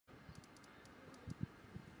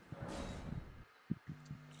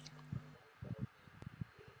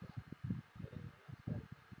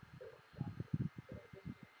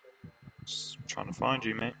Trying to find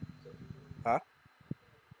you, mate. Huh?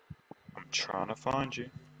 I'm trying to find you.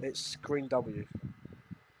 It's green W.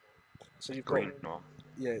 So you've got, Green one.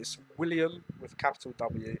 yeah, it's William with capital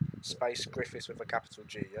W, space Griffiths with a capital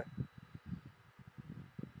G, yeah?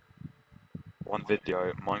 One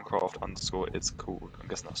video, Minecraft underscore it's called. I'm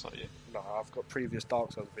guessing that's not you. No, I've got previous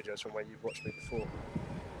Dark Souls videos from when you've watched me before.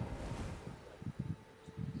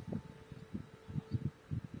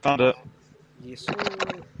 Found it. Yes, sir.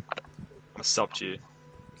 I subbed you.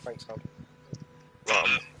 Thanks, hon. Well,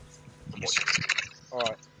 I'm watching.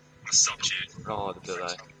 Alright, I subbed you. Oh, the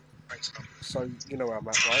delay. so you know where I'm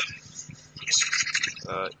at, right?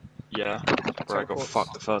 Yeah. Where I got Teleport.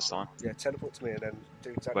 fucked the first time. Yeah, teleport to me and then do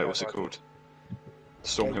exactly Wait, what's it as I called? did.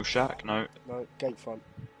 Stormhill Shack? No. No, gate front.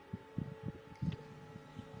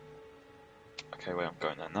 Okay, wait, I'm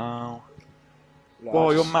going there now. Look, Whoa,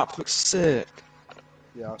 your map looks sick.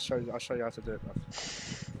 Yeah, I'll show you how to do it,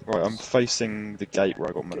 bruv. Right, I'm facing the gate where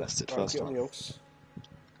I got molested first Get on time. the horse.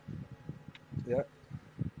 Yeah.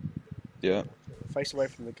 Yeah. Face away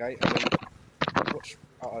from the gate and then watch.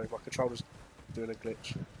 Uh-oh, my controller's doing a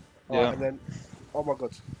glitch. Alright, Yeah. and then, oh my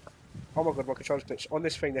god. Oh my god, my controller's glitched. On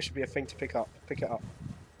this thing there should be a thing to pick up. Pick it up.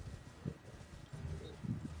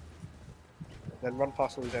 Then run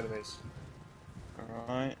past all these enemies.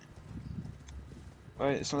 Alright.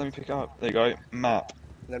 Wait, it's not letting me pick it up. There you go. Map.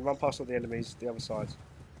 And then run past all the enemies the other side.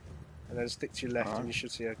 And then stick to your left and you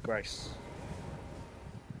should see a grace.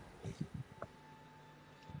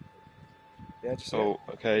 Yeah, just see it?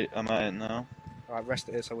 Okay, I'm at it now. Alright, rest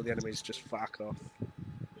it here so all the enemies just fuck off.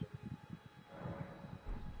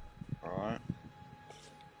 Alright.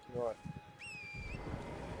 Right.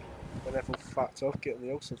 When they've all fucked off, get on the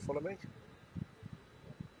horse and follow me.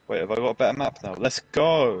 Wait, have I got a better map now? Let's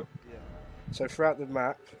go! Yeah. So throughout the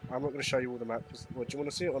map, I'm not going to show you all the map. Well, do you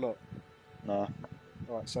want to see it or not? Nah.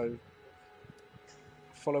 Alright, so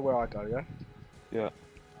follow where I go, yeah? Yeah.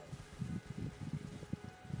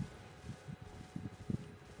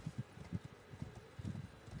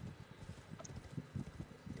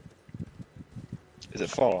 Is it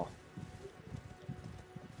far?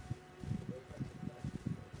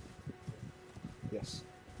 Yes.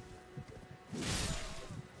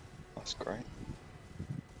 That's great.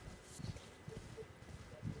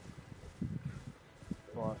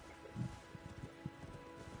 Right.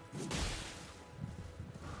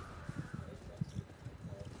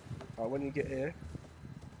 Alright, when you get here,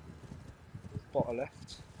 bottom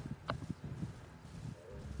left.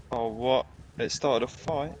 Oh, what? It started a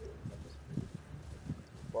fight?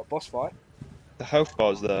 What, boss fight? The health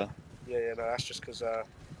bar's there. Yeah, no, that's just because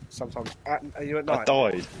sometimes... are you at I night?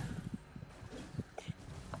 died.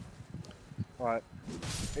 Right.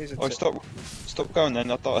 Here's a Oh, tip. stop going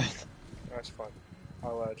then, I died. That's fine.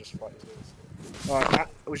 I'll just fight his ears. Alright,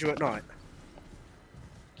 was you at night?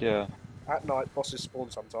 Yeah. At night, bosses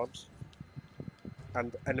spawn sometimes.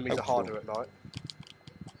 And enemies Helpful. are harder at night.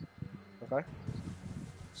 Okay?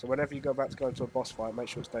 So whenever you go back to go into a boss fight, make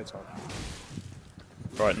sure it's daytime.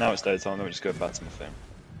 Right, now it's daytime, let me just go back to my thing.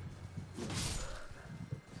 Do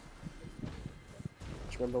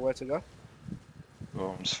you remember where to go?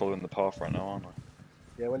 Well, I'm just following the path right now, aren't I?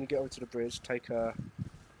 Yeah, when you get over to the bridge, take a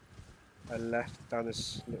left down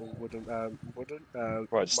this little wooden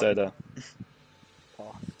Right, stay there.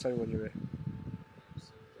 path. Tell me when you're here.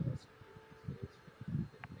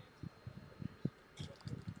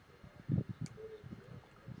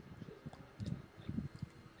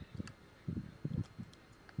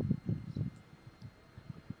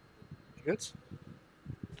 You good?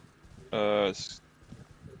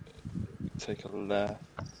 Take a left.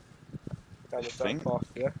 Down I the think. dirt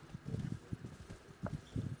path, yeah?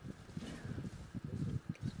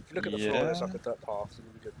 If you look at the floor, there's like a dirt path, so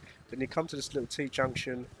you'll be good. Then you come to this little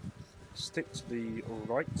T-junction, stick to the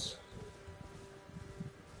right.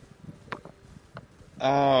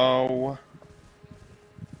 Oh.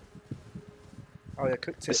 Oh yeah,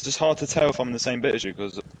 quick tip. It's just hard to tell if I'm in the same bit as you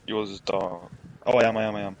because yours is dark. Oh, I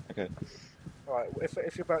am. Okay. Alright,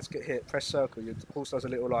 if you're about to get hit, press circle. Your horse does a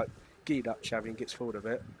little like geed up chavvy and gets forward a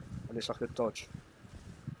bit, and it's like a dodge.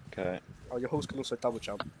 Okay. Oh, your horse can also double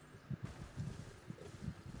jump.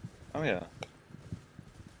 Oh, yeah.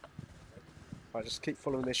 Right, just keep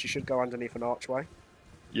following this. You should go underneath an archway.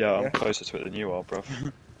 Yeah, I'm closer to it than you are, bruv.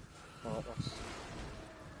 Alright, nice.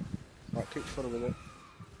 Right, keep following it.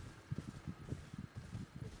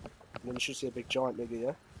 And then you should see a big giant nigger,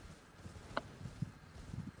 yeah?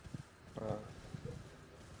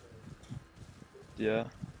 Yeah.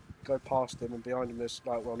 Go past him, and behind him there's,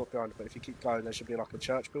 like, well, not behind him, but if you keep going, there should be like a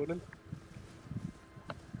church building.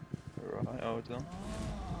 Right, hold on.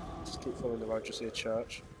 Just keep following the road, you'll see a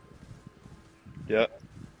church.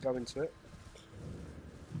 go into it.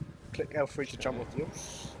 Click L3 to jump off the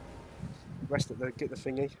horse. Rest at the, get the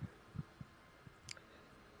thingy.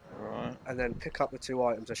 Alright. And then pick up the 2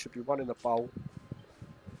 items. There should be one in the bowl.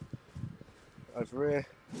 Over here.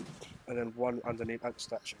 And then one underneath that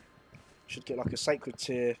statue. Should get like a sacred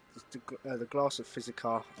tear, the glass of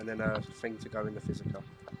Physica, and then a thing to go in the Physica.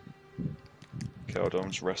 Okay, hold on,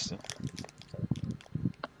 I'm just resting.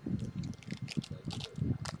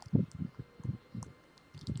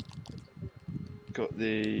 Got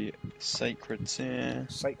the sacred tear.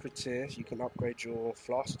 Sacred tear, you can upgrade your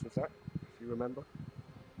flask with that, if you remember.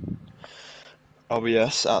 Oh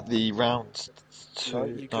yes, at the round two. No,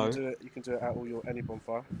 you can do it. You can do it at all your any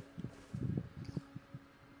bonfire.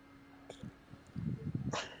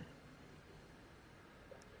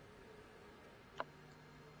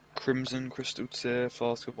 Crimson crystal tear,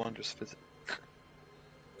 flask of wondrous physics.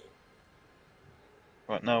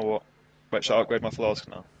 Right, now what? Wait, should I upgrade my flask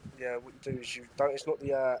now? Yeah, what you do is you don't. It's not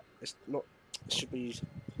the. It's not. It should be.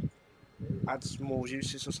 Adds more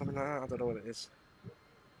uses or something like that. I don't know what it is.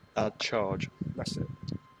 Add charge. That's it.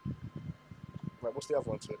 Right, what's the other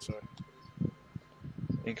one to it? Sorry.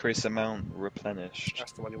 Increase amount replenished.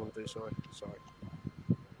 That's the one you want to do. Sorry. Sorry.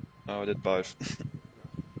 Oh, I did both.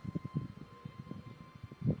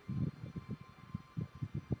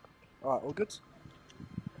 All right, all good.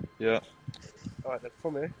 Yeah. All right, then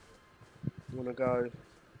from here, you want to go.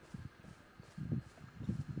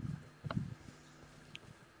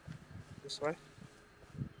 This way.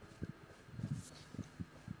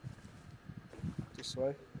 This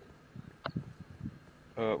way.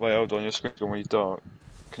 Wait, hold on, your screen's gone really dark.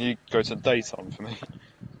 Can you go to daytime for me?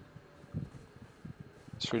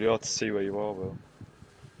 It's really hard to see where you are, Will.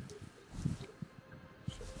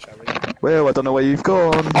 Shall we? Well, I don't know where you've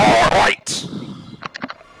gone. Alright!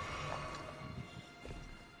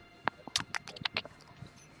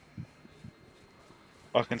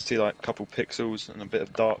 I can see like a couple pixels and a bit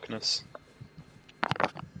of darkness.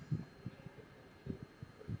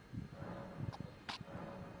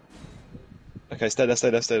 Okay, stay there, stay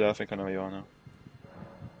there, stay there. I think I know where you are now.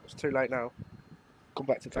 It's too late now. Come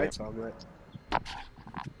back to Okay. daytime, mate.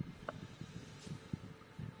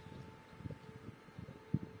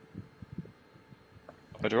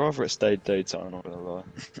 I'd rather it stayed daytime, I'm not gonna lie.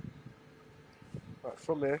 Right,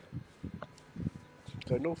 from here,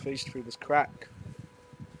 go northeast through this crack.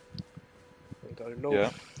 And go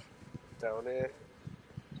north, down here.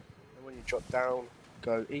 And when you drop down,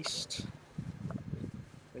 go east.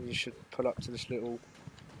 And you should pull up to this little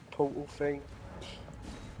portal thing.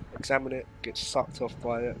 Examine it, get sucked off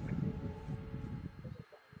by it.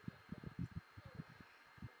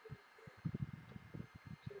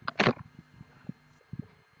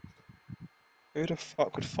 Who the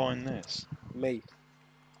fuck would find this? Me,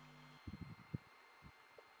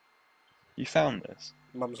 You found this?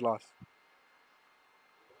 mum's life.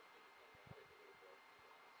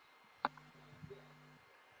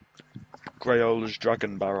 Greyola's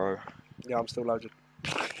Dragon Barrow. Yeah, I'm still loaded.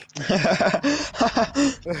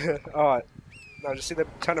 Alright. Now, just see the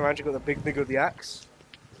turn around, you've got the big nigga with the axe.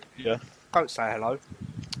 Yeah. Don't say hello.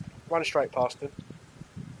 Run straight past him.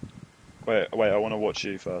 Wait, I want to watch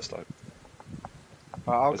you first, though.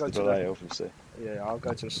 I'll There's go the to delay, obviously. Yeah, I'll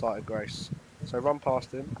go to the site of grace. So run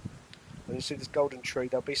past him, and you see this golden tree.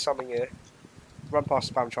 There'll be something here. Run past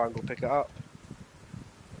the spam triangle, pick it up.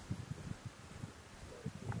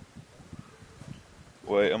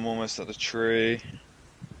 Wait, I'm almost at the tree.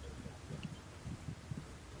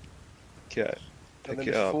 Okay, And pick then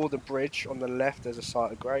it up. before the bridge on the left, there's a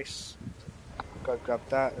site of grace. Go grab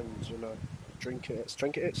that and drink it,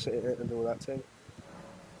 sit in it, and do all that thing.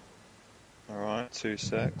 Alright, 2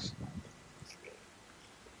 secs.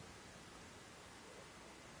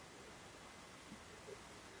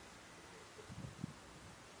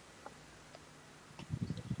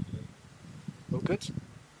 All good.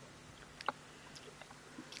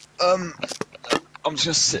 I'm just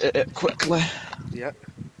gonna sit at it quickly. Yeah.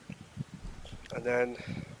 And then,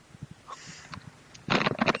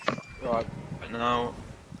 right. And now, I'll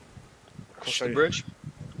cross show the you. bridge.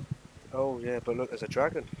 Oh yeah, but look, there's a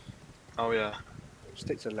dragon. Oh yeah.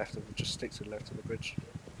 Stick to the left of just stick to the left of the bridge.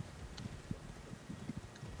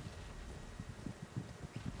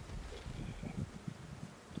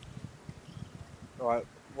 Alright,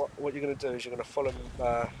 what you're going to do is you're going to follow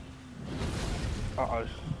uh-oh.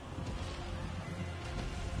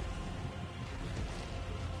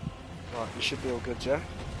 Right, you should be all good, yeah?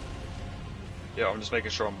 Yeah, I'm just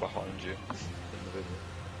making sure I'm behind you in the video.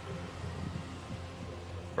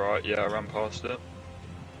 Right, yeah, I ran past it.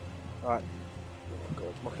 Right. Oh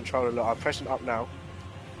god, my controller, look, I'm pressing up now.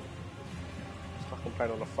 fucking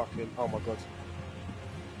playing on a fucking. Oh my god.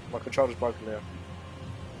 My controller's broken now.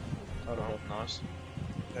 Hold on. Nice.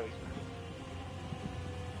 There we go.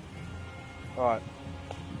 Alright.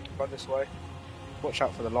 Run this way. Watch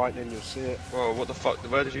out for the lightning, you'll see it. Whoa, what the fuck?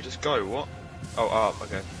 Where did you just go? What? Oh, up,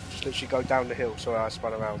 okay. Just literally go down the hill. Sorry, I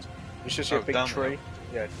spun around. You should see a big tree.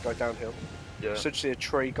 Yeah, go downhill. Yeah. You should see a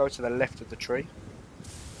tree, go to the left of the tree.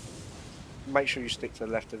 Make sure you stick to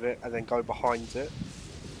the left of it, and then go behind it.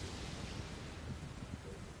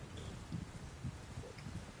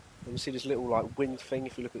 And you see this little like wind thing,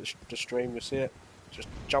 if you look at the stream, you'll see it. Just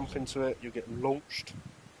jump into it, you'll get launched.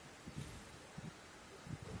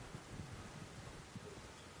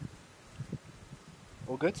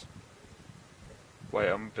 All good? Wait,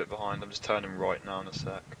 I'm a bit behind. I'm just turning right now in a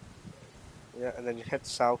sec. Yeah, and then you head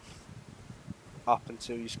south up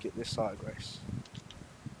until you skip this side of Grace.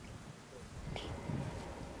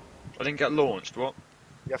 I didn't get launched, what?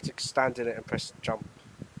 You have to stand in it and press jump.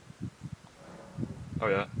 Oh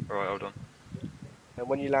yeah, alright, hold on. And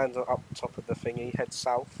when you land up top of the thingy, head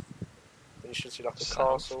south. Then you should see like a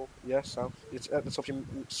South? castle. Yeah, south. It's at the top of your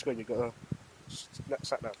screen, you've got a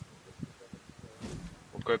sat nav.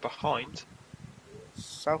 We'll go behind.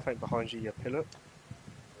 South ain't behind you, you pillar.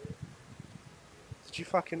 Did you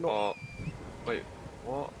fucking not? Oh, wait,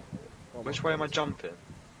 what? Oh Which my way am I God. jumping?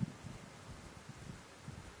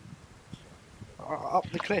 Up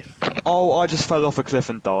the cliff. Oh, I just fell off a cliff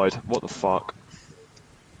and died. What the fuck?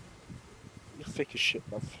 You're thick as shit,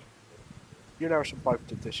 bruv. You and Harrison both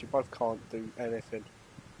did this. You both can't do anything.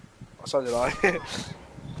 So did I.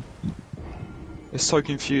 It's so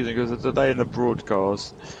confusing because today in the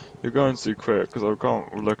broadcast, you're going too quick because I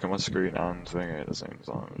can't look at my screen and thing at the same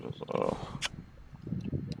time. Just, No,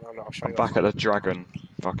 I'll show I'm you. back at the dragon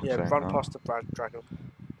fucking Yeah, thing run now. past the dragon.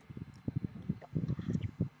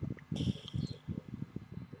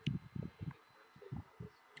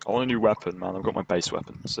 I want a new weapon, man. I've got my base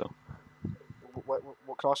weapon still.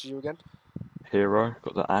 What class are you again? Hero,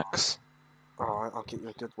 got the axe. Alright, I'll get you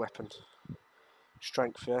a good weapon.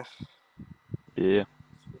 Strength, yeah? Yeah.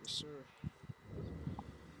 Yes, sir.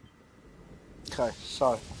 Okay,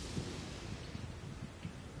 so.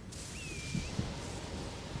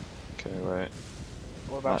 Okay, wait.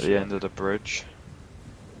 What I'm about at the end of the bridge.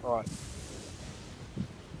 Alright.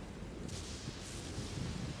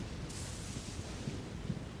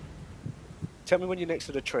 Tell me when you're next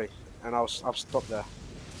to the tree, and I'll stop there.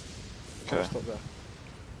 Okay. I'll stop there.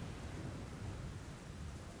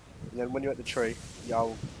 And then when you're at the tree, yeah,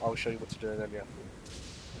 I'll show you what to do, and then yeah.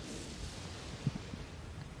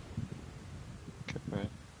 Okay, wait.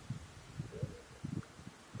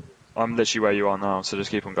 I'm literally where you are now, so just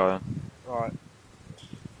keep on going. Alright.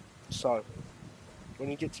 So, when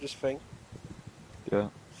you get to this thing, Yeah.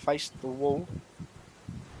 face the wall,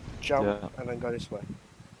 jump, Yeah. and then go this way.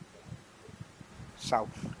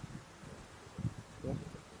 South. Yeah?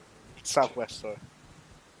 Southwest, sorry.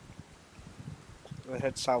 And then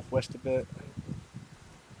head southwest a bit.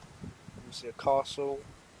 You'll see a castle,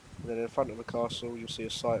 and then in front of the castle you'll see a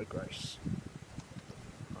site of grace.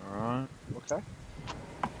 Alright. Okay?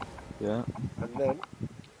 Yeah. And then,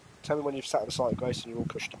 tell me when you've sat at the site of grace and you're all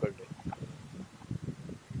pushed to booty.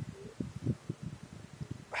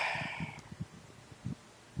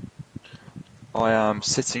 I am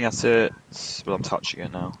sitting at it, but I'm touching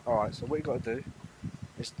it now. Alright, so what you got to do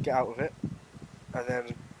is get out of it, and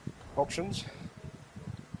then options.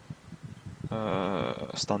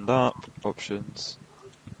 Stand up, options.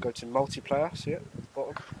 Go to multiplayer, see it at the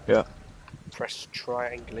bottom? Yeah. Press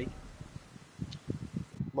triangle.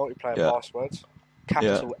 Multiplayer Yeah. passwords.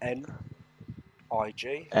 Capital N.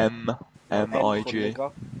 IG. M N for I-G.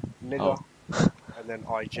 nigger, and then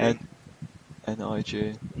IG.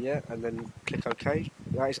 N-I-G. Yeah, and then click OK.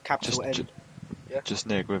 That is capital N. Yeah. Just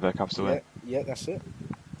Nick with a capital N. Yeah, that's it.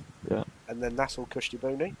 Yeah. And then that's all cushy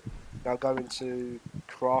boony. Now go into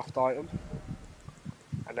craft item.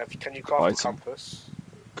 And then can you craft a compass?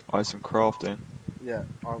 Item crafting. Yeah,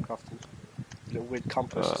 I'm crafting. Little weird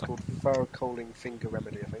compass. It's called Fur Calling Finger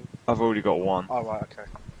Remedy, I think. I've already got one. Oh, right, okay.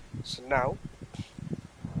 So now,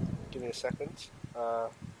 give me a second.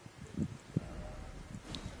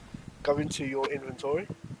 Go into your inventory.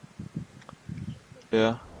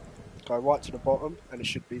 Yeah. Go right to the bottom, and it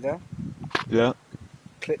should be there. Yeah.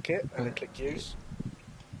 Click it, and then click use.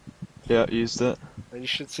 Yeah, used it. And you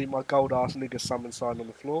should see my gold ass nigger summon sign on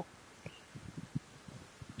the floor.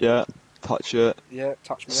 Yeah. Touch it. Yeah,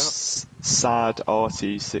 touch me up. Sad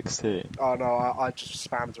RT16. Oh no, I just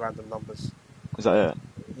spammed random numbers. Is that it?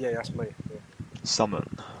 Yeah, that's me. Yeah. Summon.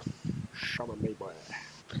 Summon me, boy.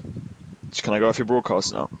 Can I go off your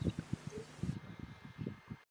broadcast now?